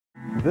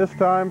This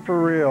time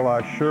for real,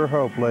 I sure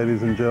hope,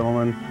 ladies and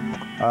gentlemen.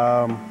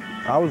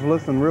 I was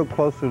listening real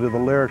closely to the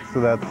lyrics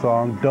to that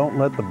song, Don't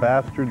Let the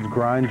Bastards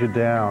Grind You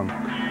Down.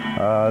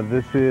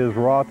 This is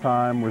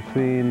rAwTiMe. We're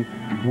seeing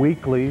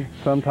weekly,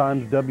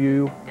 sometimes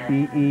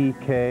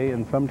W-E-E-K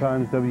and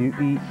sometimes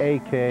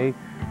W-E-A-K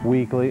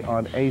weekly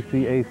on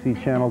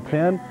ACAC Channel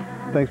 10.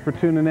 Thanks for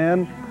tuning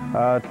in.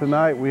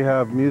 Tonight we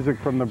have music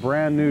from the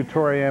brand new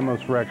Tori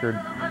Amos record,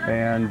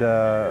 and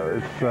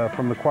it's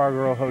from the Choir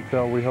Girl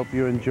Hotel. We hope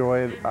you enjoy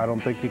it. I don't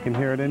think you can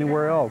hear it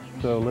anywhere else,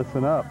 so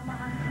listen up.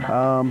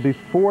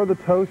 Before the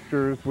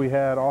Toasters, we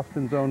had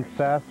Austin's own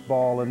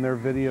Fastball and their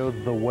video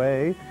The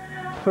Way.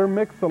 Sir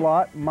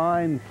Mix-a-Lot,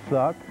 Mine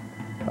Suck,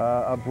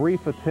 a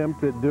brief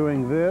attempt at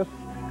doing this.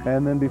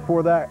 And then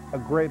before that, a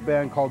great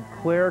band called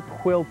Claire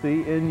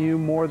Quilty, In You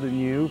More Than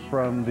You,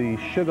 from the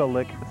Sugar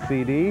Lick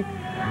CD.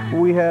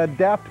 We had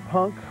Daft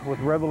Punk with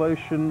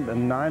Revolution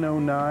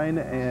 909,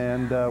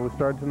 and we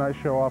started tonight's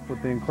show off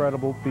with the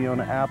incredible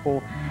Fiona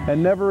Apple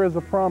and Never Is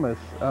a Promise.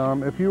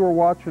 If you were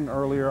watching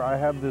earlier, I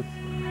have this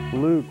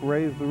Luke,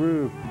 Raise the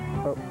Roof.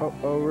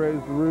 Oh,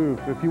 raise the roof.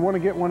 If you want to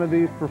get one of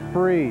these for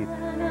free,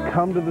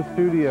 come to the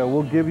studio.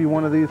 We'll give you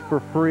one of these for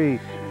free.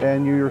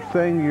 And you're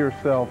saying to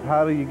yourself,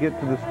 how do you get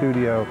to the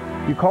studio?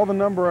 You call the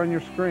number on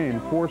your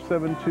screen,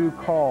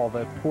 472-CALL.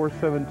 That's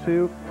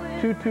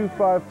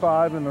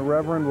 472-2255, and the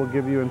Reverend will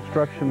give you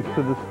instructions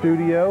to the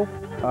studio.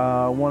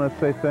 I want to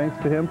say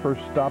thanks to him for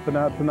stopping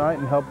out tonight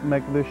and helping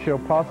make this show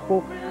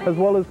possible, as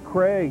well as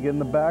Craig in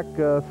the back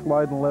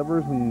sliding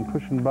levers and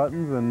pushing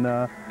buttons and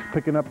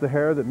picking up the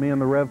hair that me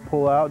and the Rev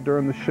pull out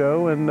during the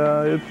show, and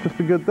it's just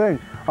a good thing.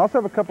 I also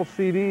have a couple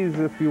CDs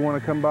if you want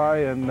to come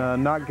by and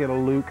not get a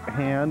Luke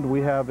hand.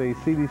 We have a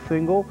CD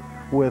single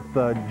with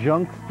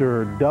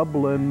Junkster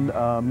Dublin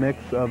mix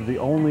of The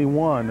Only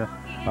One.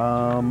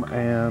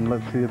 And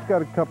let's see, it's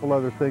got a couple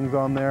other things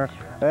on there.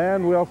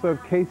 And we also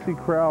have Casey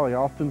Crowley,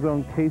 Austin's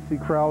own Casey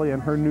Crowley,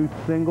 and her new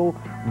single,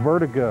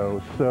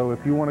 Vertigo. So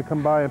if you want to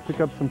come by and pick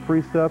up some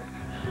free stuff,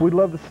 we'd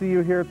love to see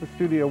you here at the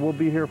studio. We'll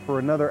be here for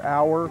another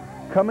hour.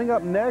 Coming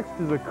up next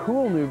is a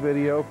cool new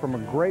video from a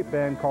great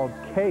band called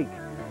Cake.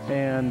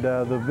 And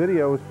the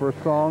video is for a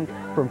song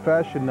from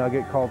Fashion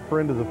Nugget called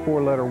Friend is a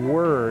Four-Letter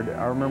Word.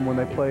 I remember when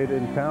they played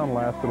in town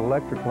last at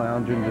Electric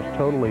Lounge and just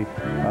totally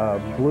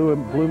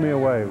blew me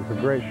away. It was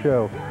a great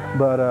show.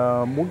 But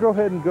we'll go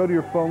ahead and go to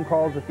your phone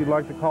calls. If you'd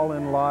like to call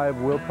in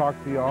live, we'll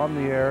talk to you on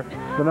the air.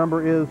 The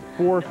number is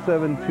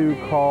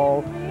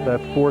 472-CALL.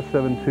 That's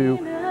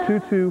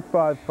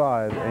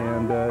 472-2255.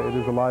 And it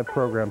is a live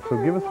program, so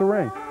give us a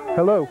ring.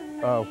 Hello.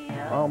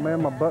 Oh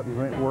man, my buttons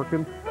ain't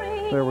working.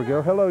 There we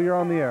go. Hello, you're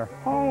on the air.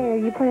 Hey, are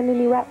you playing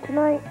any rap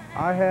tonight?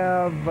 I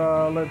have,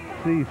 let's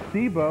see,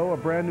 Sibo, a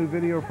brand new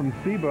video from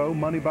Sibo,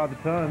 Money by the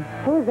Ton.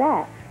 Who is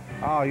that?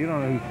 Oh, you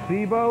don't know who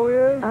Sibo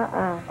is?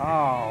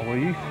 Oh, well,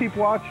 you keep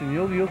watching.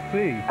 You'll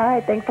see. All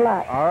right, thanks a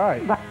lot. All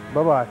right. Bye.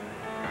 Bye-bye.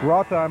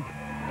 rAwTiMe.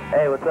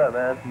 Hey, what's up,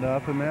 man?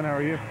 Nothing, man. How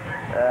are you?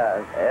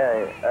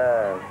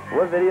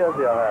 What videos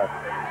do y'all have?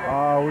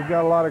 We've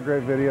got a lot of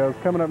great videos.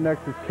 Coming up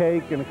next is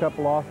Cake and a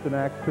couple Austin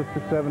acts, Sister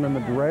Seven and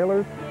the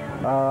Derailers.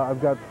 I've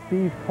got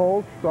Steve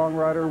Pulse,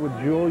 songwriter with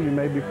Jewel. You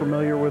may be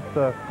familiar with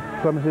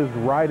some of his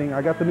writing.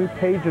 I got the new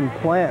Page and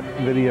Plant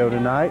video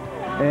tonight,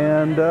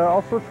 and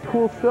all sorts of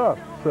cool stuff.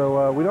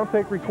 So we don't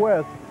take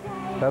requests.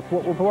 That's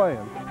what we're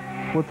playing.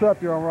 What's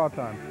up? You're on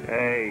rAwTiMe.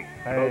 Hey.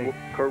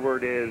 Code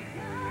word is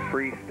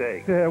free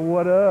steak. Yeah,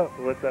 what up?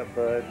 What's up,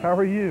 bud? How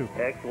are you?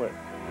 Excellent.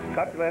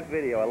 Caught the last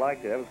video. I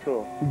liked it. That was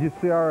cool. Did you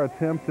see our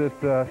attempt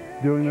at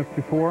doing this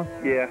before?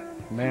 Yeah.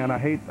 Man, I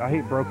hate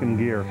broken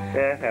gear.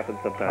 Yeah, it happens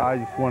sometimes. I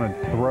just want to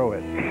throw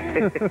it.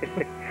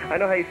 I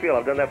know how you feel.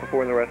 I've done that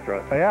before in the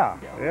restaurant. Yeah,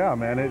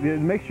 man. It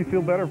makes you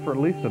feel better for at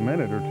least a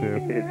minute or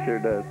two. It sure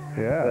does.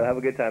 Yeah. Have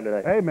a good time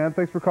tonight. Hey, man,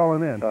 thanks for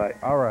calling in. All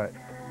All right.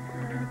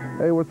 right.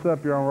 Hey, what's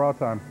up? You're on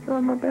rAwTiMe. Oh,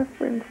 my best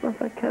friend smells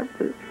like cat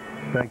food.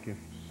 Thank you.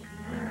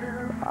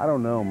 I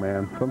don't know,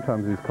 man.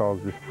 Sometimes these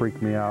calls just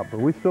freak me out, but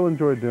we still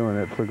enjoy doing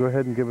it, so go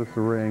ahead and give us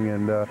a ring,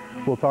 and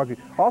we'll talk to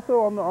you.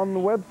 Also, on the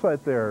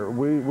website there,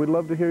 we'd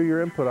love to hear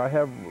your input. I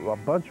have a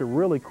bunch of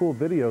really cool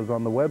videos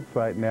on the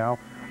website now,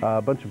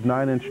 a bunch of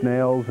 9 Inch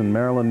Nails and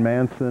Marilyn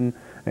Manson,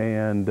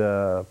 and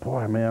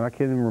boy, man, I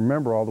can't even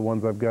remember all the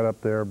ones I've got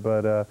up there,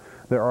 but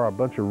there are a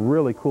bunch of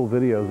really cool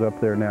videos up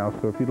there now,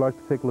 so if you'd like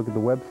to take a look at the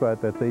website,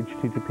 that's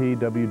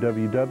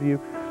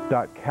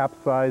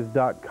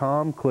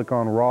http://www.capzeyez.com. Click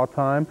on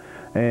rAwTiMe,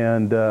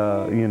 and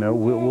you know,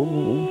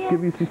 we'll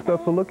give you some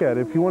stuff to look at.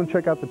 If you want to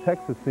check out the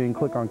Texas scene,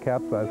 click on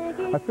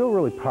CapZeyeZ. I feel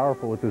really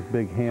powerful with this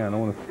big hand. I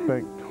want to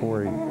spank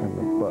Tori in the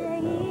butt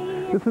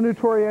now. This is a new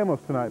Tori Amos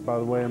tonight, by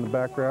the way, in the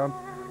background.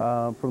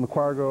 From the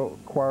Choir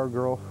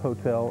Girl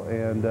Hotel,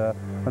 and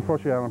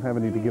unfortunately I don't have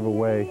any to give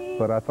away,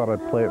 but I thought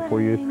I'd play it for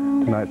you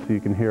tonight so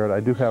you can hear it. I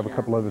do have a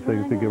couple other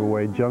things to give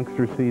away,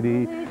 Junkster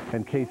CD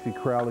and Casey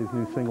Crowley's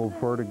new single,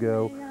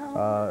 Vertigo.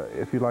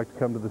 If you'd like to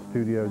come to the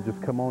studio,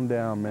 just come on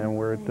down, man.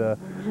 We're at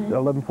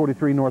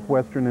 1143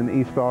 Northwestern in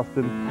East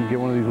Austin. You can get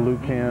one of these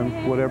Luke cans,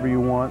 whatever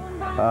you want.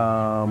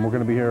 We're going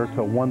to be here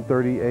till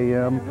 1:30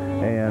 a.m.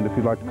 And if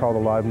you'd like to call the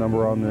live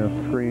number on the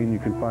screen, you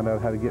can find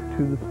out how to get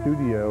to the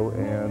studio,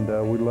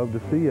 and we'd love to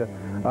see you.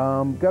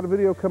 Got a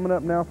video coming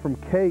up now from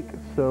Cake,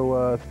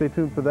 so stay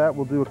tuned for that.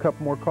 We'll do a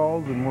couple more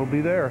calls, and we'll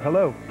be there.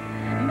 Hello.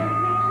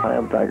 I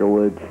am Tiger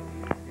Woods.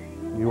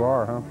 You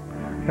are, huh?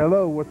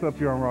 Hello, what's up?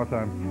 You're on Raw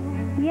Time.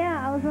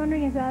 Yeah, I was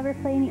wondering if you ever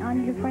play any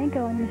Ani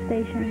DeFranco on your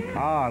station.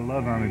 Ah, I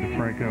love Ani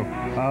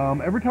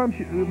DeFranco. Every time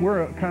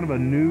we're kind of a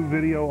new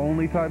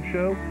video-only type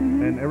show,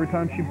 and every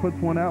time she puts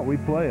one out, we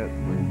play it.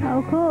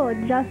 Oh, cool.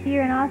 Did y'all see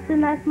her in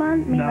Austin last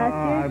month?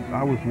 Last year?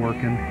 I was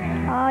working.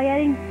 Oh,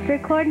 you didn't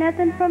record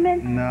nothing from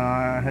it? No,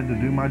 I had to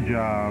do my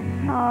job.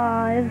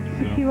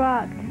 Oh, she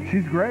rocked.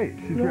 She's great.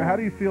 She's great. How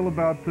do you feel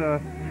about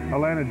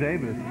Alana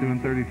Davis doing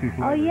 32 Flavors?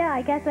 Oh, yeah,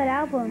 I got that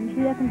album.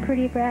 She got some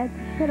pretty rad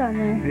shit on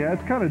there. Yeah,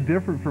 it's kind of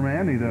different from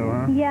Annie, though,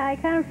 huh? Yeah, I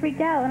kind of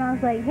freaked out when I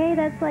was like, hey,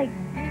 that's like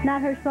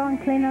not her song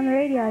playing on the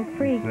radio. I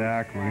freaked.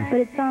 Exactly. But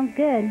it sounds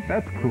good.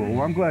 That's cool.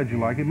 Well, I'm glad you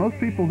like it. Most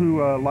people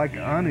who like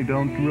Annie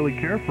don't really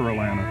care for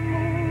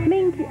Alana. I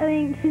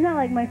mean, she's not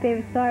like my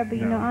favorite star, but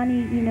you know,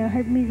 Ani,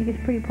 her music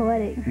is pretty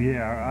poetic.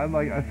 Yeah, I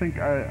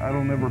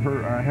haven't never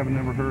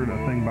heard a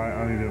thing by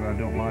Ani that I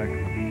don't like.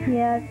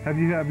 Yeah. Have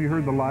you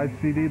heard the live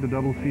CD, the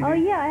double CD? Oh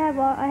yeah, I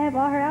have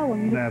all her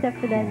albums except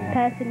for that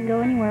Pass It and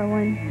Go Anywhere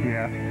one.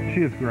 Yeah,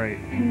 she is great.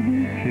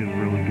 She is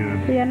really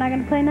good. So you're not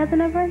gonna play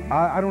nothing of her?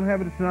 I don't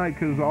have it tonight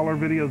because all our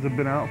videos have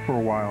been out for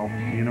a while.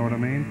 You know what I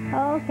mean?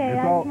 Oh, okay. It's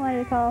I just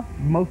wanted to call.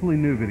 Mostly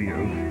new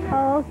videos.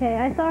 Oh, okay.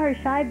 I saw her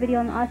Shy video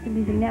on the Austin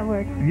Music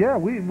Network. Yeah,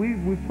 we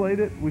played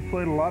it. We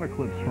played a lot of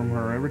clips from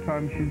her. Every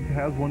time she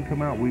has one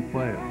come out, we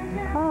play it.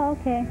 Oh,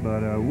 okay.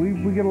 But we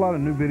get a lot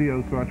of new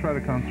videos, so I try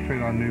to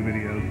concentrate on new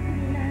videos.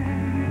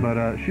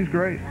 But she's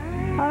great.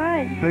 All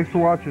right. Thanks for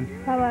watching.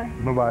 Bye-bye.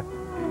 Bye-bye.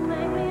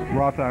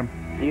 Raw Time.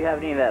 Do you have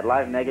any of that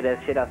live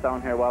Megadeth shit I saw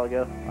in here a while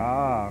ago?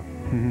 Ah.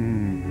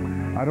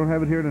 I don't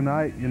have it here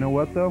tonight. You know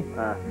what, though?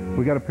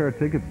 We got a pair of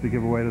tickets to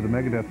give away to the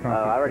Megadeth concert.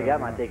 Oh, I already got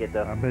my ticket,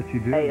 though. I bet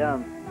you do. Hey,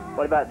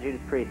 what about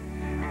Judas Priest?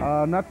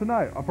 Not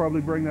tonight. I'll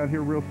probably bring that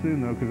here real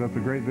soon, though, because that's a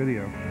great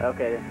video.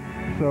 Okay.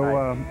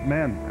 So,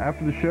 man,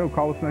 after the show,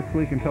 call us next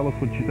week and tell us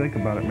what you think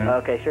about it, man.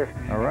 Okay, sure.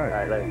 All right. All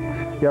right,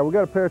 later. Yeah, we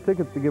got a pair of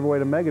tickets to give away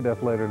to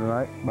Megadeth later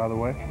tonight, by the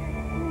way.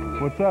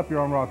 What's up? You're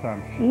on Raw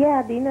Time.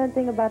 Yeah, do you know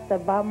anything about the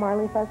Bob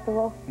Marley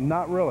Festival?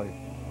 Not really.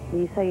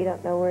 You say you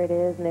don't know where it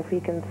is and if you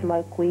can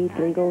smoke weed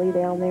legally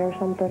down there or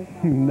something?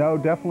 No,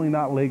 definitely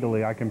not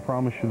legally. I can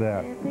promise you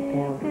that.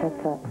 Yeah,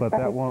 that's up. But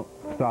that won't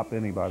stop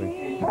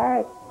anybody. All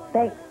right,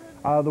 thanks.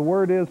 The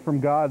word is from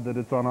God that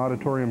it's on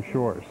Auditorium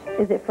Shores.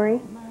 Is it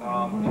free?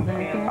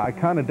 I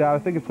kind of doubt. I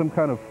think it's some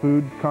kind of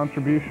food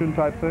contribution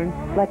type thing.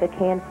 Like a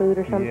canned food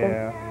or something?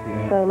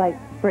 Yeah. So like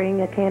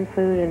bring a canned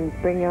food and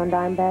bring your own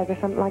dime bag or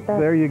something like that?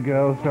 There you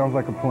go. Sounds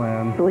like a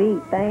plan.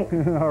 Sweet, thanks.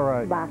 All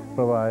right. Bye.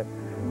 Bye-bye.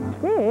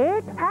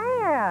 Kick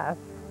ass!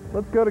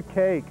 Let's go to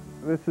Cake.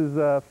 This is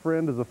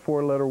friend is a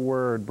 4-letter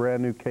word.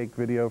 Brand new Cake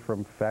video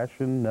from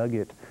Fashion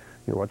Nugget.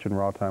 You're watching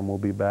Raw Time. We'll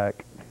be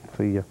back.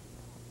 See ya.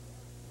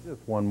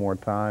 Just one more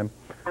time.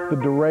 The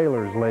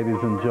Derailers,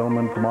 ladies and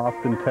gentlemen, from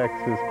Austin,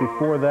 Texas.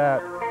 Before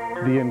that,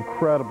 the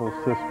incredible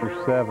Sister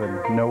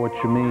 7, Know What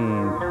You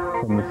Mean,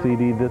 from the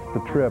CD This the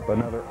Trip,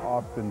 another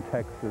Austin,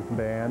 Texas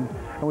band.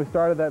 And we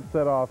started that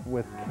set off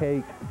with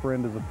Cake,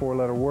 friend is a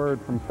 4-letter word,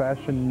 from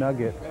Fashion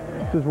Nugget.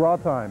 This is Raw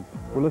Time.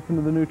 We're listening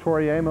to the new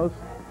Tori Amos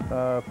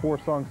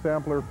 4-song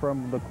sampler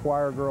from the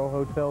Choir Girl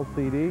Hotel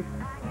CD.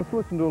 Let's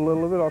listen to a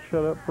little of it. I'll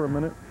shut up for a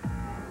minute.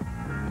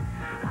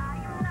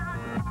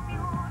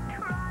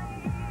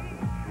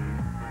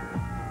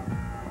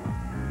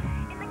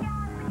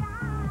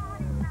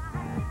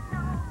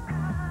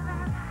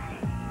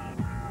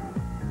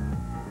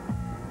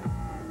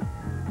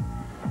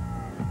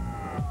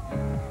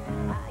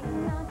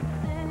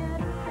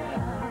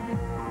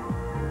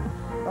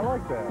 I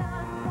like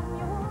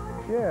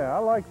that. Yeah, I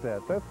like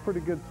that. That's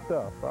pretty good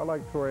stuff. I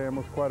like Tori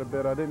Amos quite a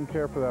bit. I didn't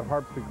care for that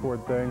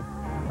harpsichord thing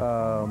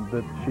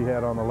that she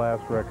had on the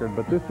last record,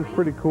 but this is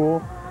pretty cool.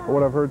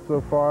 What I've heard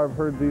so far, I've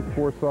heard these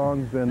 4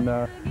 songs, and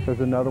there's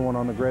another one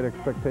on the Great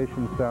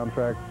Expectations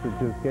soundtrack that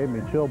just gave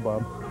me chill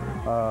bumps.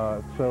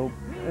 So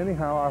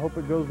anyhow, I hope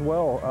it goes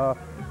well.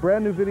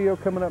 Brand new video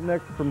coming up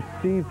next from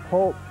Steve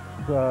Poltz,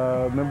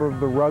 member of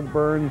the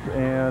Rugburns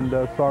and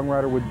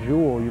songwriter with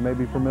Jewel. You may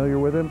be familiar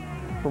with him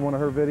from one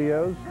of her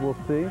videos. We'll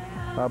see.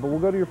 But we'll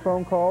go to your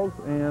phone calls,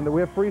 and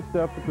we have free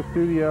stuff at the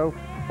studio.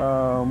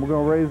 We're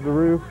going to raise the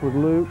roof with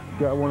Luke.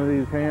 Got one of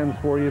these hands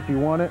for you if you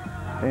want it.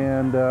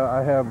 And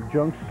I have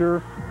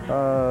Junkster.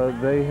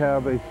 They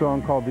have a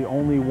song called The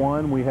Only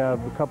One. We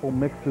have a couple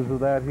mixes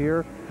of that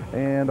here.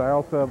 And I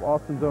also have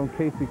Austin's own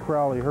Casey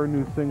Crowley, her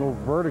new single,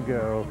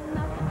 Vertigo.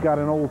 Got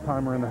an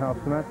old-timer in the house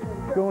tonight.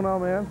 What's going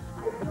on, man?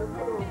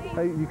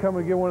 Hey, you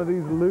coming to get one of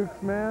these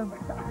Lukes, man?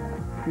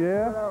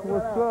 Yeah?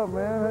 What's up,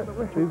 man?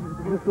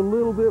 Just a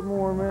little bit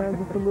more, man.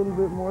 Just a little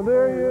bit more.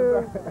 There you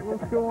are.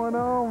 What's going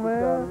on,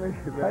 man?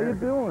 How you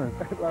doing?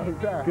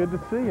 Good to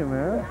see you,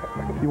 man.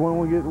 You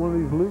want to get one of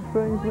these Luke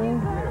things,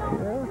 man?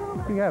 Yeah?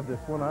 You can have this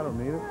one. I don't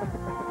need it.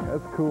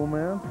 That's cool,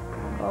 man.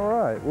 All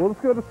right. Well,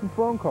 let's go to some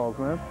phone calls,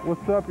 man.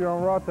 What's up? You're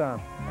on rAwTiMe.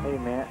 Hey,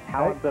 man.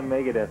 I want the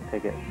Megadeth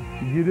ticket.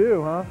 You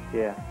do, huh?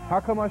 Yeah. How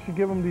come I should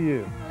give them to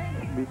you?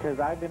 Because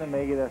I've been a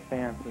Megadeth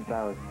fan since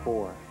I was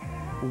 4.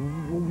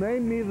 Well,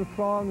 name me the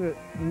song that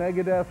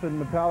Megadeth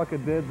and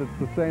Metallica did that's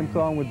the same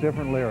song with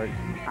different lyrics.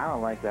 I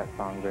don't like that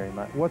song very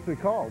much. What's it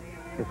called?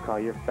 It's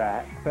called You're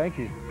Fat. Thank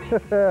you.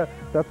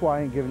 That's why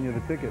I ain't giving you the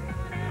ticket.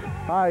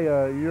 Hi,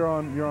 you're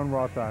on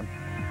rAwTiMe.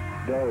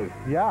 Dave,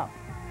 Yeah.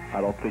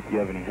 I don't think you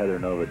have any Heather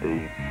Nova, do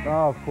you?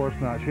 Oh, of course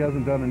not. She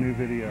hasn't done a new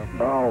video.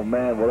 Oh,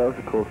 man, well, that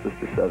was a cool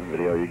Sister 7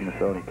 video. Are you going to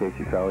show any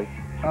Casey Crowley?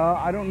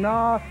 I don't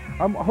know.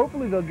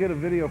 Hopefully they'll get a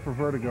video for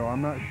Vertigo.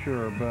 I'm not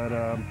sure, but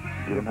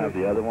You don't have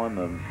the other one,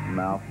 the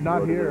mouth?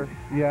 not here.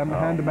 Yeah,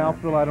 hand to mouth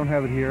still. I don't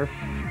have it here.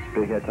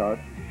 Big Head Todd?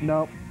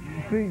 No.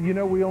 See, you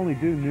know we only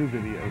do new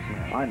videos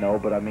now. I know,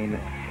 but I mean,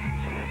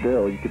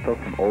 still, you could throw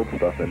some old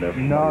stuff in there.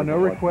 No, no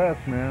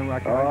requests, man.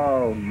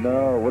 Oh,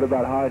 no. What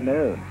about High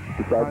Noon?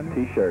 Besides the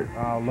T-shirt.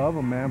 I love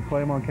them, man. Play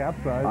them on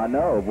CapZeyeZ. I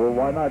know. Well,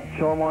 why not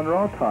show them on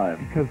rAwTiMe?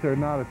 Because they're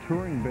not a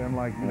touring band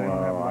like they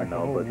don't have like I know,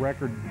 the whole but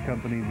record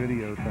company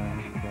video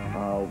thing.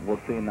 So. We'll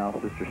see now.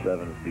 Sister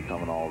 7 is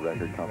becoming all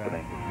record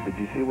company. Did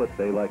you see what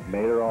they like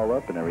made her all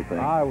up and everything?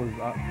 I was.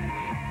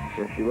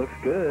 Yeah, she looks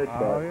good,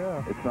 but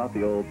yeah. it's not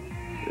the old.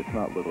 It's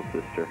not Little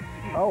Sister.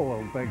 Oh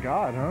well, thank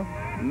God, huh?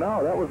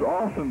 No, that was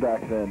awesome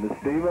back then. The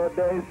Steve-O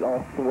days,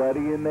 all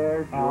sweaty in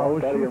there,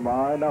 drunk out of your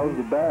mind. That was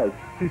the best.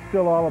 She's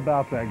still all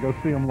about that. Go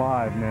see them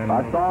live, man.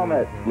 I saw them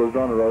at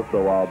Lozona Rosa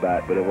a while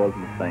back, but it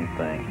wasn't the same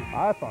thing.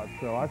 I thought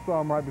so. I saw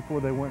them right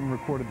before they went and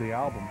recorded the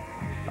album.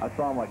 I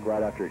saw them like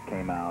right after it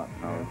came out,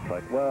 and I was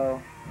like,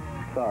 well,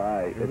 it's all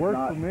right. It worked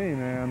for me,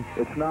 man.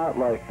 It's not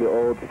like the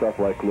old stuff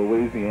like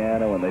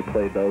Louisiana when they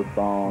played those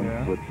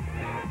songs with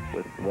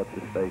What's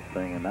His Face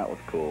singing. That was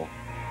cool.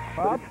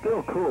 But it's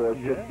still cool.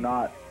 It's just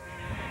not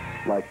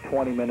like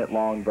 20-minute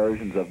long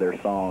versions of their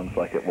songs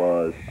like it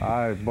was.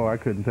 Boy, I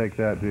couldn't take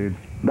that, dude.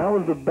 That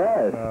was the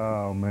best.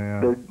 Oh man.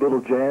 Their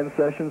little jam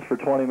sessions for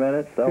 20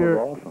 minutes. That was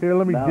awesome. Here,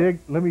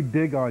 let me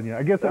dig on you.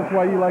 I guess that's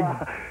why you like.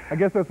 I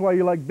guess that's why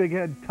you like Big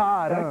Head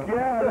Todd, huh?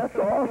 Yeah, that's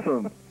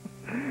awesome.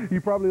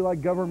 You probably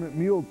like Government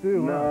Mule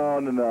too, huh?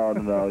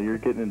 No. You're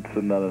getting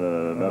into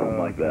nothing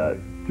like that.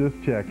 Just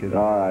checking.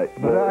 All right.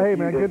 But hey,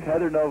 man, if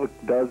Heather Nova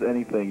does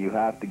anything, you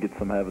have to get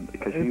some Heaven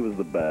because she was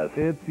the best.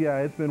 It's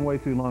been way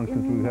too long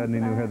since we've had any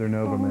new Heather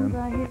Nova,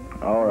 man.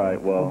 All right.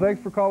 Well,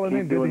 thanks for calling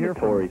in. Good to hear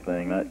from you. Doing the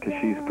Tory thing, because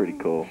she's pretty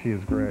cool. She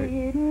is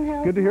great.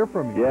 Good to hear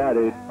from you. Yeah,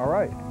 dude. All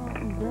right.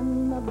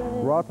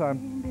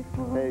 rAwTiMe.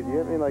 Hey, do you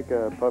have any like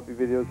puppy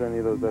videos, any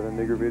of those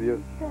nigger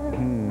videos?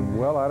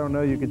 Well, I don't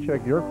know. You can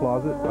check your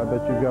closet. I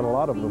bet you've got a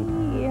lot of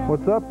them.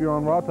 What's up? You're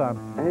on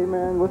rAwTiMe. Hey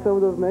man, what's up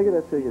with those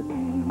Megadeth tickets?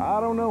 I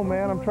don't know,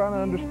 man. I'm trying to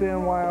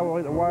understand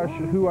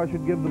who I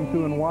should give them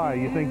to and why.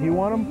 You think you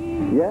want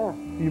them? Yeah.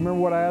 You remember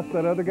what I asked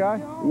that other guy?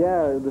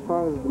 Yeah, the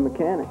song is The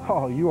Mechanic.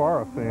 Oh, you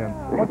are a fan.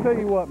 I'll tell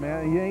you what,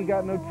 man. You ain't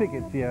got no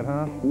tickets yet,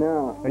 huh?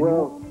 No. And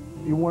well,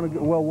 you want to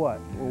go? Well, what?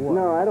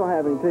 No, I don't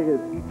have any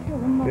tickets.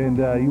 And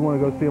you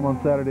want to go see them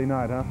on Saturday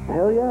night, huh?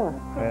 Hell yeah.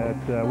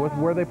 At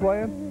where are they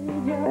playing?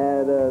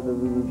 At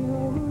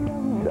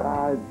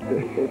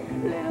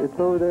it's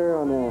over there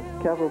on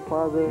Capitol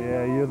Plaza.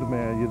 Yeah, you're the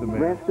man. You're the man.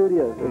 Ranch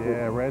Studios.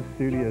 Yeah, Ranch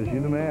Studios.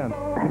 You're the man.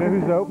 You know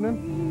who's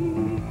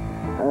opening?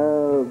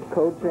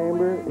 Cold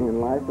Chamber and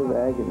Life of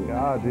Agony.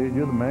 God, dude,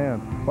 you're the man.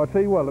 Well, I'll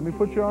tell you what, let me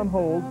put you on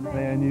hold,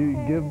 and you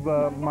give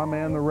my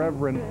man, the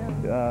Reverend,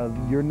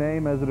 your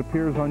name as it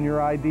appears on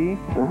your ID,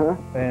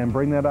 and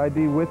bring that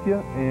ID with you,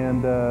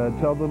 and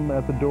tell them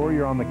at the door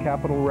you're on the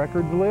Capitol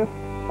Records list.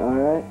 All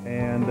right.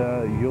 And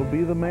you'll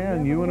be the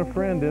man, you and a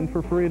friend, in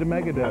for free to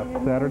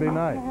Megadeth Saturday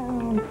night.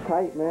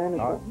 Tight, man.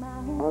 It's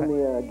on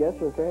the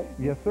guest list, right?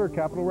 Yes, sir,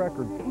 Capitol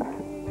Records.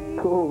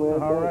 Cool,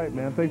 man. All right,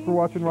 man. Thanks for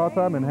watching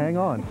rAwTiMe, and hang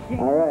on.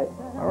 All right.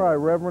 All right,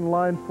 Reverend,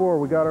 line 4.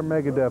 We got our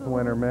Megadeth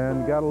winner,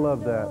 man. You gotta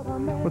love that.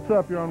 What's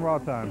up? You're on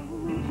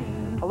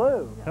rAwTiMe.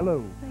 Hello.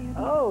 Hello.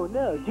 Oh,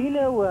 no. Do you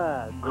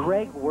know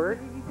Greg Wirt?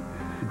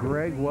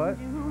 Greg what?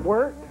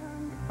 Wirt?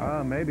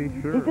 Maybe,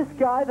 sure. He's this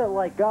guy that,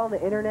 like, got on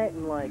the internet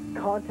and, like,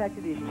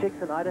 contacted these chicks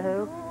in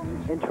Idaho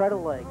and tried to,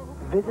 like,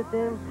 visit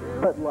them,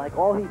 but, like,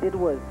 all he did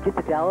was get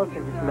to Dallas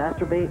and just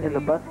masturbate in the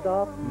bus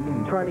stop,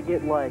 trying to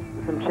get, like,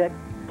 some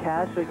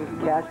cash so he can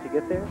get cash to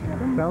get there.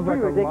 Sounds like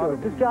ridiculous. a lot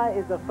of... This guy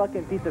is a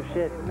fucking piece of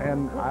shit.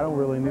 And I don't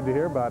really need to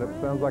hear about it.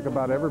 Sounds like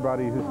about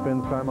everybody who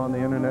spends time on the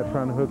internet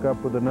trying to hook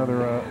up with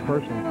another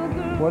person.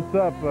 What's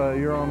up?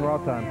 You're on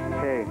rAwTiMe.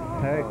 Hey.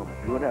 Hey.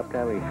 You wouldn't happen to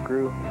have any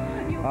Screw?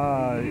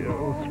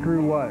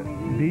 Screw what?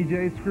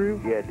 DJ Screw?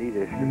 Yeah,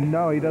 DJ Screw.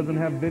 No, he doesn't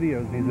have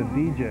videos. He's a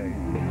DJ.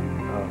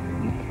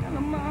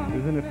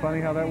 Isn't it funny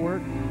how that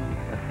works?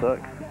 That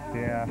sucks.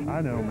 Yeah,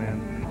 I know,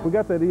 man. We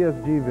got that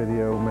ESG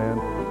video, man.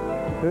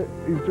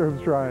 He's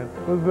trying.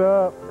 What's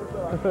up?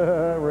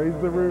 Raise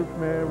the roof,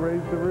 man.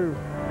 Raise the roof.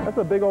 That's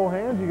a big old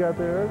hand you got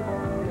there.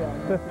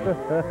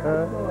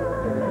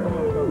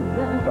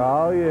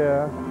 Oh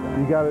yeah.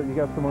 You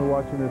got someone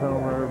watching at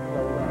home, Herb.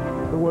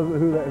 Who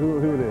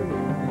it is?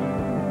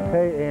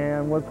 Hey,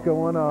 Ann, what's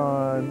going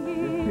on?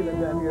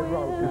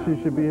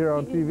 She should be here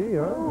on TV,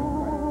 huh?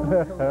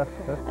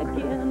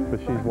 But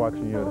she's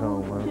watching you at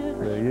home, huh?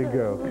 There you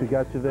go. She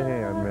got you the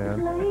hand,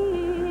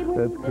 man.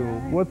 That's cool.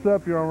 What's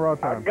up? You're on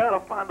rAwTiMe. I gotta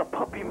find the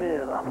puppy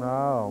mill.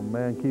 Oh,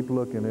 man, keep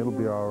looking. It'll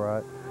be all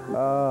right.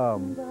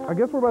 I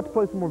guess we're about to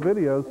play some more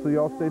videos, so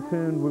y'all stay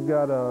tuned. We've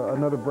got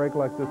another break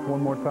like this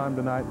one more time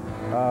tonight.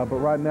 But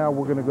right now,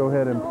 we're going to go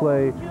ahead and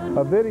play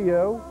a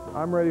video.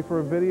 I'm ready for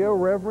a video.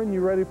 Reverend,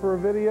 you ready for a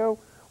video?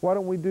 Why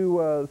don't we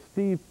do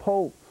Steve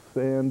Poltz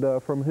and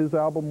from his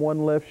album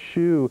One Left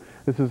Shoe.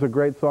 This is a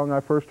great song. I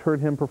first heard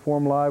him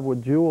perform live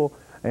with Jewel,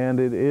 and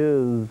it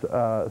is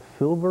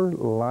Silver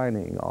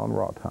Lining on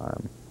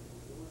rAwTiMe.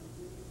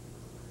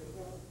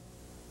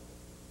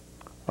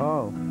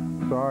 Oh,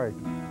 sorry.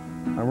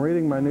 I'm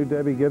reading my new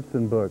Debbie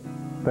Gibson book.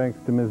 Thanks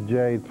to Miss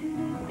Jade.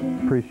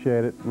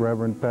 Appreciate it.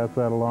 Reverend, pass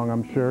that along,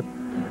 I'm sure.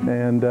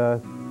 And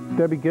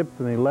Debbie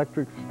Gibson,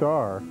 Electric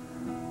Star.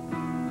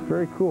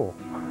 Very cool.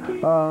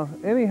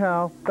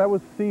 Anyhow, that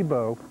was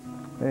SIBO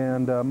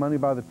and Money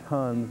by the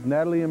Tons.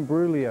 Natalie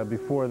Imbruglia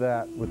before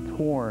that with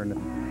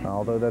Torn.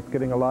 Although that's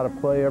getting a lot of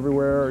play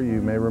everywhere.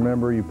 You may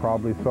remember, you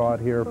probably saw it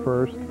here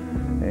first.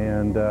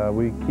 And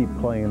we keep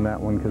playing that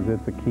one because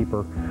it's a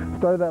keeper.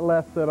 Started that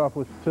last set off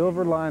with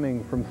Silver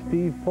Lining from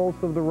Steve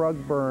Poltz of the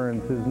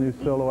Rugburns, his new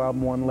solo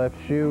album One Left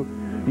Shoe,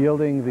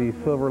 yielding the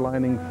Silver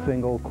Lining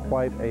single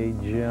quite a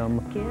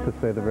gem, to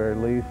say the very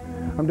least.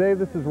 I'm Dave,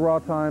 this is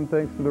rAwTiMe.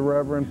 Thanks to the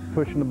Reverend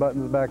for pushing the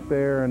buttons back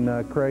there,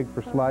 and Craig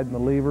for sliding the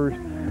levers.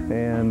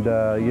 And,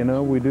 you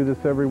know, we do this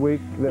every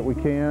week that we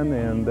can,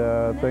 and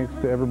thanks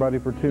to everybody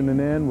for tuning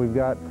in. We've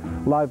got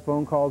live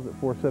phone calls at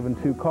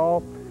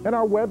 472-CALL. And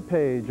our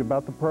webpage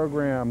about the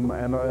program,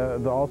 and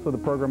also the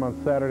program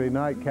on Saturday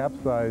night,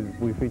 CapZeyeZ.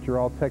 We feature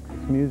all Texas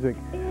music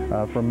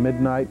from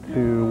midnight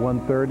to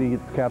 1:30.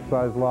 It's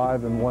CapZeyeZ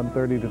Live, and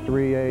 1:30 to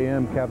 3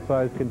 a.m.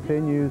 CapZeyeZ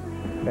continues.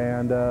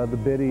 And the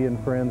Biddy and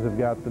friends have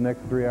got the next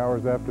 3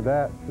 hours after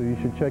that. So you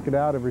should check it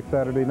out every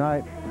Saturday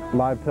night.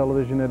 Live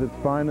television at its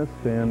finest.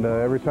 And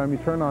every time you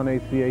turn on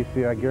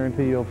ACAC, I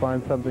guarantee you'll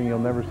find something you'll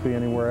never see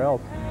anywhere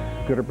else.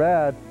 Good or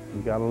bad,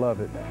 you gotta love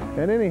it.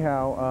 And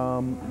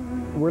anyhow,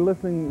 we're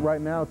listening right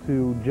now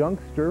to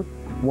Junkster,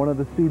 one of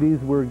the CDs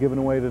we're giving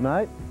away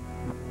tonight.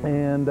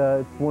 And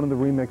it's one of the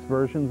remix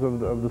versions of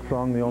the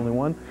song, The Only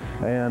One.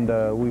 And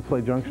we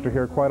play Junkster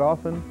here quite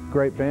often.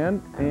 Great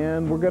band.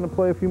 And we're going to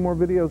play a few more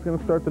videos. Going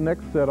to start the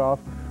next set off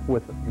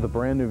with the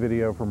brand new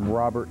video from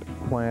Robert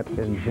Plant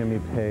and Jimmy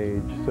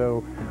Page.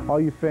 So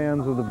all you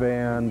fans of the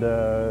band,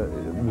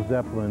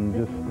 Zeppelin,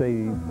 just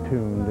stay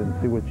tuned and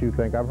see what you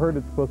think. I've heard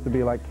it's supposed to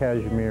be like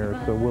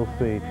Kashmir, so we'll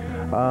see.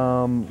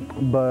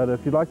 But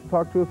if you'd like to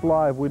talk to us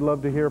live, we'd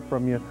love to hear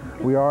from you.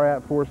 We are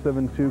at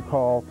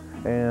 472-CALL.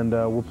 And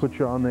we'll put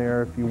you on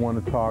there if you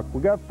want to talk. We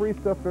got free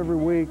stuff every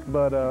week,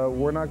 but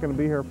we're not going to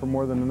be here for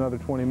more than another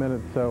 20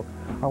 minutes, so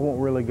I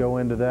won't really go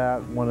into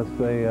that. Want to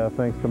say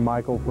thanks to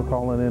Michael for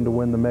calling in to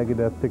win the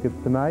Megadeth tickets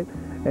tonight.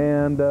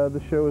 And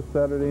the show is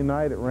Saturday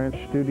night at Ranch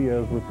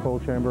Studios with Coal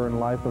Chamber and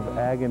Life of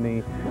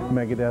Agony.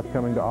 Megadeth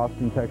coming to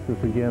Austin,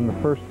 Texas again.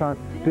 The first time.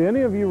 Do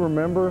any of you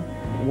remember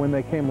when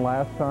they came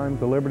last time,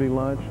 the Liberty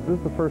Lunch? This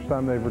is the first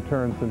time they've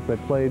returned since they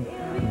played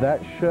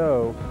that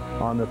show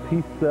on the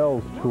Peace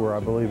Cells tour, I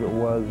believe it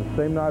was. The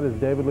same night as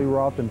David Lee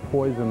Roth and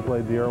Poison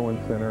played the Irwin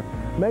Center.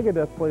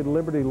 Megadeth played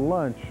Liberty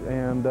Lunch,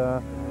 and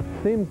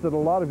seems that a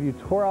lot of you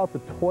tore out the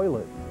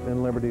toilets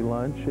in Liberty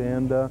Lunch,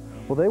 and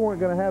well, they weren't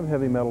going to have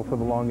heavy metal for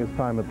the longest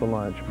time at the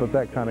lunch, but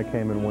that kind of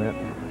came and went.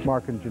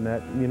 Mark and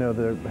Jeanette, you know,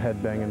 the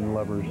headbanging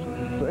lovers.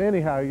 So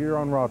anyhow, you're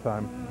on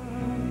rAwTiMe.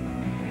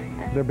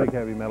 They're big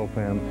heavy metal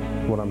fans,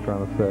 is what I'm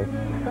trying to say.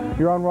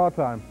 You're on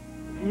rAwTiMe.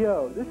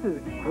 Yo, this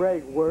is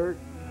great work.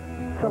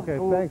 Okay,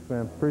 thanks,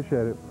 man.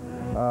 Appreciate it.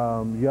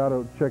 You ought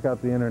to check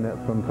out the internet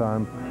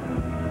sometime.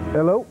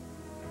 Hello?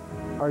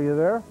 Are you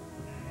there?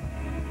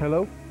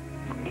 Hello?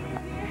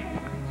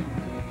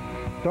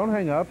 Don't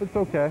hang up. It's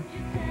okay.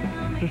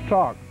 Just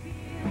talk.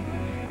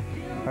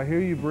 I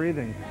hear you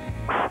breathing.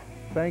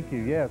 Thank you.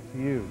 Yes,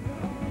 you.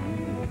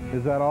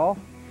 Is that all?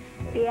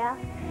 Yeah.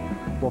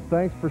 Well,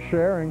 thanks for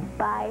sharing.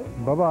 Bye.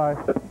 Bye-bye.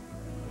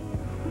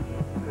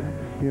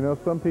 You know,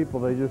 some people,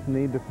 they just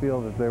need to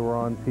feel that they were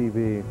on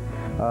TV.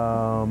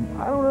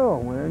 I don't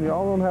know, man.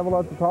 Y'all don't have a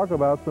lot to talk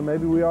about, so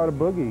maybe we ought to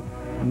boogie.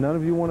 None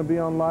of you want to be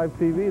on live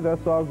TV.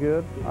 That's all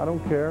good. I don't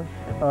care.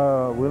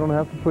 We don't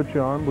have to put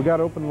you on. We got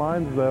open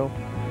lines, though.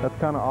 That's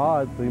kind of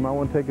odd, so you might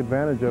want to take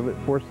advantage of it.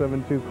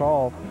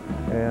 472-CALL,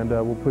 and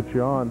we'll put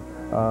you on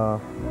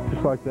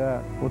just like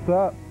that. What's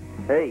up?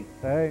 Hey.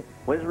 Hey.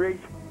 When's Rage?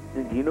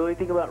 Do you know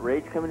anything about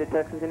Rage coming to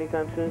Texas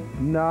anytime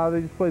soon? Nah,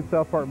 they just played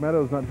South Park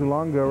Meadows not too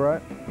long ago,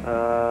 right?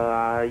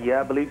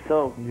 Yeah, I believe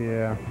so.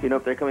 Yeah. You know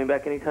if they're coming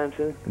back anytime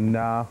soon?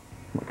 Nah,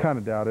 I kind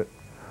of doubt it.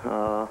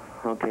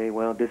 Okay,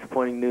 well,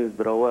 disappointing news,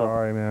 but oh well.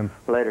 Sorry, man.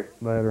 Later.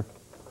 Later.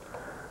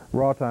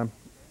 rAwTiMe.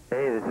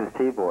 Hey, this is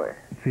T-Boy.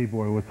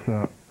 T-Boy, what's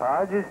up?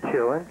 Just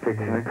chilling,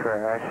 fixing the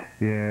crash.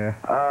 Yeah.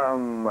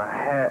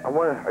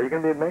 Are you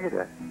going to be at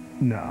Megadeth?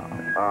 No.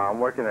 I'm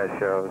working that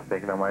show. I was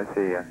thinking I might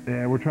see you.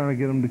 Yeah, we're trying to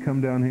get them to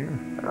come down here.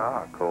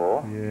 Ah,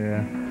 cool.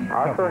 Yeah.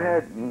 I also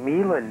had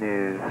Mila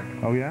news.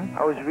 Oh, yeah?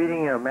 I was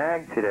reading a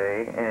mag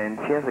today, and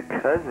she has a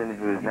cousin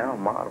who is now a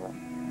model.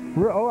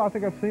 Oh, I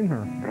think I've seen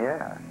her.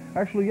 Yeah.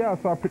 Actually, yeah, I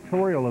saw a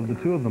pictorial of the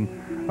two of them. Do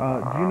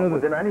you know that?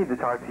 Well, then I need to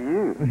talk to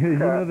you. You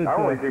know that, I've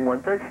only seen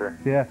one picture.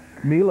 Yeah,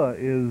 Mila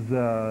is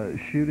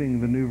shooting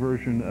the new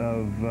version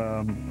of,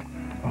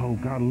 oh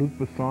God, Luc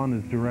Besson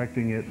is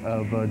directing it,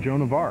 of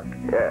Joan of Arc.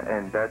 Yeah,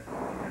 and that's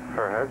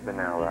her husband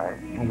now, right?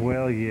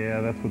 Well,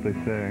 yeah, that's what they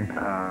say.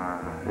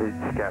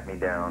 It's got me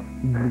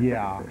down.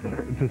 Yeah,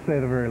 to say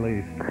the very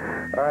least.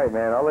 All right,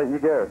 man, I'll let you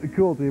go.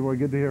 Cool, T-Boy,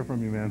 good to hear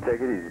from you, man. Take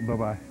it easy.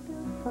 Bye-bye.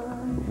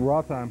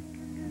 Raw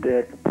time.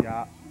 Dick.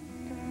 Yeah.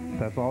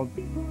 That's all.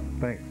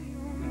 Thanks.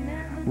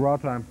 Raw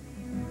time.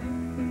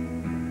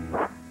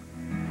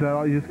 Is that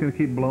all? You just gonna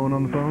keep blowing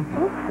on the phone?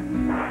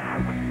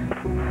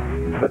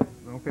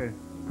 Okay.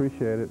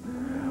 Appreciate it.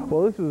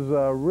 Well, this is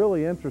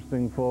really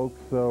interesting,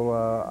 folks. So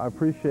I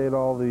appreciate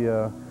all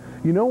the.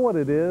 You know what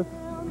it is?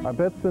 I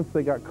bet since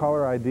they got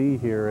caller ID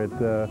here at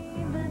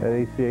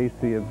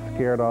ACAC, it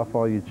scared off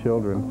all you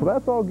children. Well,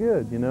 that's all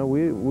good. You know,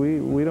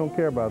 we don't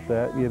care about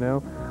that. You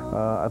know.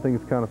 I think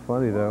it's kind of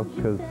funny, though,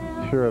 because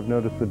sure I've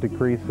noticed a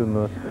decrease in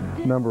the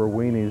number of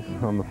weenies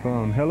on the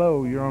phone.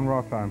 Hello, you're on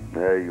Raw Time.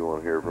 Hey, you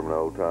want to hear from an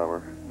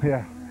old-timer?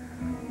 Yeah.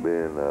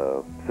 Been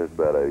since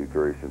about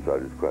 '83, since I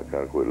just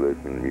kind of quit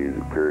listening to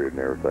music, period,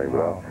 and everything. But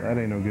Oh, that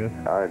ain't no good.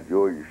 I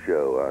enjoy your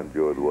show. I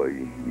enjoy the way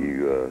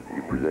you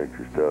present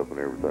your stuff and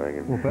everything.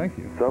 And Well, thank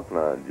you. something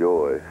I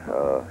enjoy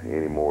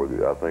anymore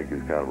that I think is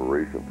kind of a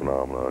recent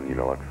phenomenon, you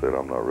know, like I said,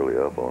 I'm not really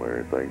up on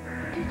anything,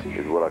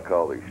 is what I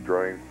call these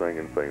strange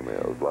singing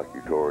females, like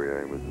your Tori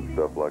Amos and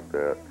stuff like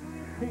that.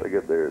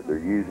 They're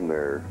using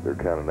their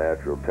kind of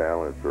natural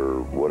talents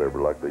or whatever,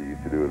 like they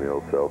used to do in the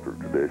old Celtic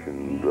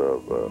traditions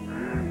of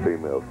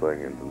female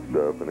singing and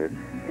stuff, and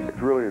it's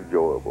really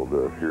enjoyable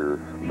to hear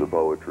the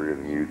poetry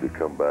and the music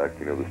come back,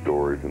 you know, the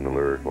stories and the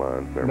lyric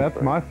lines and everything.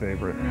 That's my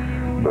favorite,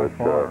 by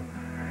far.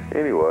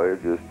 Anyway,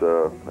 it just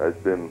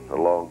it's been a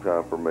long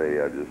time for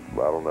me. I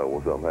don't know,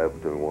 when something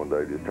happened to me one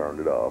day, just turned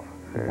it off.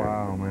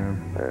 Wow, man.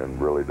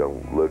 And really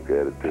don't look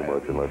at it too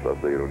much unless I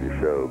see it on your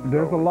show.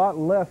 There's a lot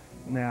less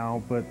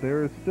now, but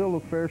there is still a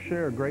fair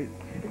share of great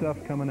stuff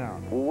coming out.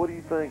 Well, what do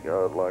you think?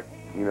 Like,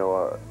 you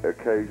know,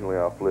 occasionally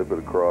I flip it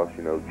across.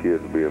 You know, the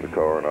kids will be in the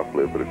car and I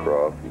flip it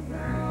across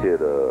and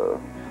hit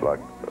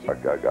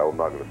I'm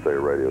not going to say a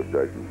radio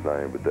station's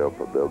name, but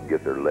they'll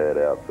get their lead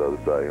out, so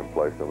to say, and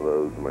play some of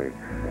those. I mean,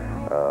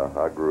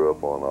 I grew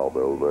up on all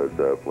the old Led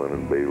Zeppelin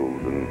and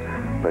Beatles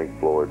and Pink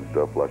Floyd and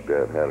stuff like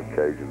that, and had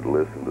occasion to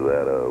listen to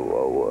that,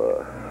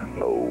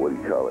 what do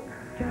you call it?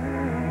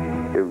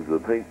 It was the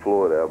Pink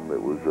Floyd album.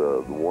 It was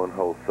the one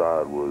whole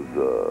side was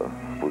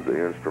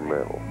the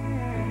instrumental,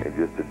 and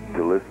just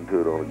to listen to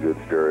it on a good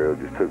stereo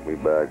just took me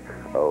back.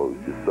 Oh, it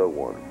was just so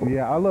wonderful.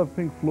 Yeah, I love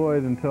Pink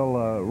Floyd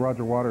until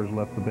Roger Waters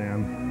left the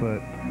band,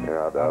 but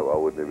yeah, I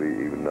wouldn't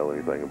even know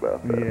anything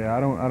about that. Yeah,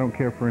 I don't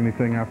care for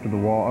anything after the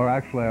wall, or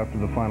actually after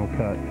the final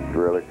cut.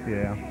 Really?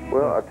 Yeah.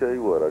 Well, I tell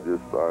you what, I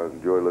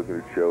enjoy looking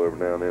at the show every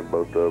now and then.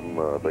 Both of them,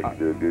 I think you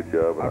do a good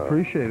job. I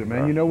appreciate it,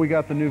 man. You know, we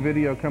got the new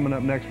video coming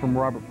up next from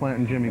Robert Plant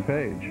and Jimmy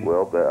Page.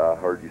 Well, I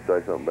heard you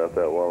say something about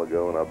that a while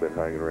ago, and I've been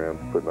hanging around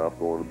putting off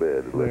going to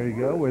bed. There you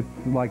go. It's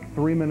like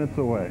 3 minutes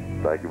away.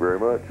 Thank you very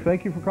much.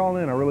 Thank you for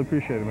calling in. I really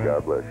appreciate it, man.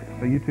 God bless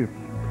you. You too.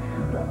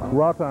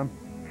 Raw time.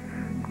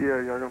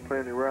 Yeah, y'all gonna play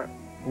any rap?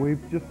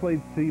 We've just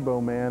played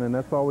SIBO, man, and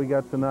that's all we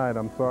got tonight.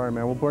 I'm sorry,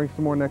 man. We'll bring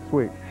some more next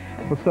week.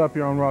 What's up?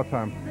 You're on Raw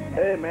Time.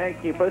 Hey, man,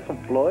 can you play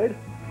some Floyd?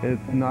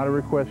 It's not a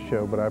request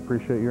show, but I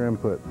appreciate your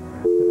input.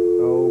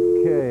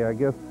 Okay, I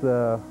guess,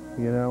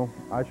 you know,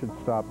 I should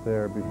stop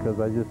there because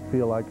I just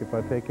feel like if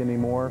I take any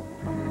more,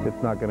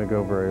 it's not going to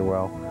go very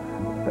well.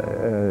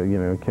 You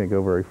know, it can't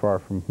go very far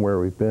from where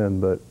we've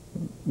been, but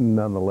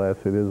nonetheless,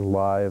 it is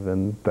live,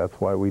 and that's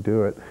why we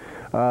do it.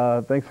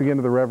 Thanks again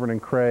to the Reverend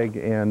and Craig,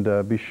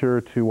 and be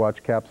sure to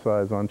watch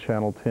CapZeyeZ on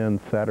Channel 10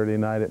 Saturday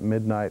night at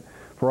midnight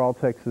for All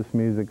Texas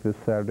Music this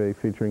Saturday,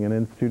 featuring an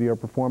in-studio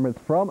performance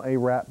from a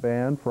rap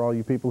band. For all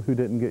you people who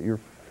didn't get your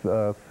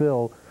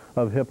fill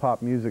of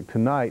hip-hop music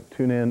tonight,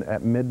 tune in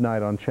at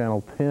midnight on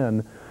Channel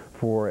 10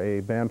 for a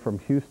band from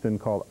Houston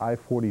called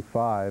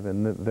I-45,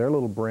 and their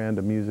little brand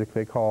of music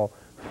they call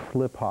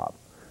slip hop.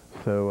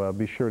 So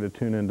be sure to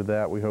tune into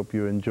that. We hope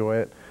you enjoy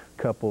it.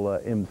 A couple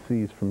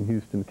MCs from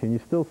Houston. Can you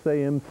still say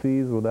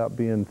MCs without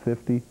being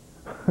 50?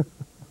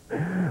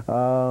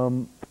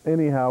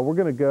 Anyhow, we're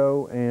going to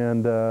go,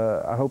 and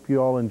I hope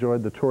you all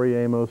enjoyed the Tori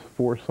Amos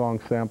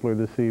 4-song sampler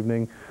this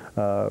evening.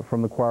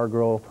 From the Choir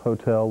Girl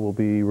Hotel will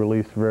be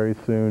released very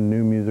soon.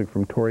 New music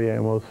from Tori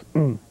Amos.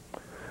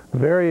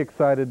 Very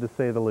excited, to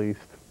say the least.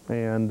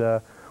 And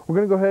we're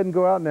going to go ahead and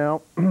go out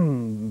now.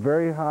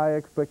 Very high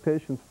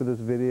expectations for this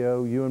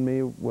video. You and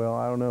me, well,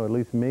 I don't know, at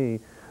least me.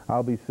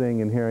 I'll be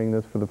seeing and hearing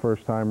this for the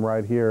first time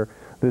right here.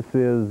 This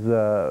is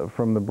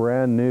from the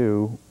brand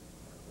new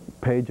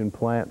Page and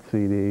Plant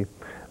CD.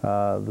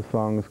 The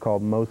song is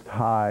called Most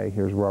High.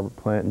 Here's Robert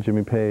Plant and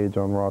Jimmy Page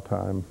on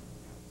rAwTiMe.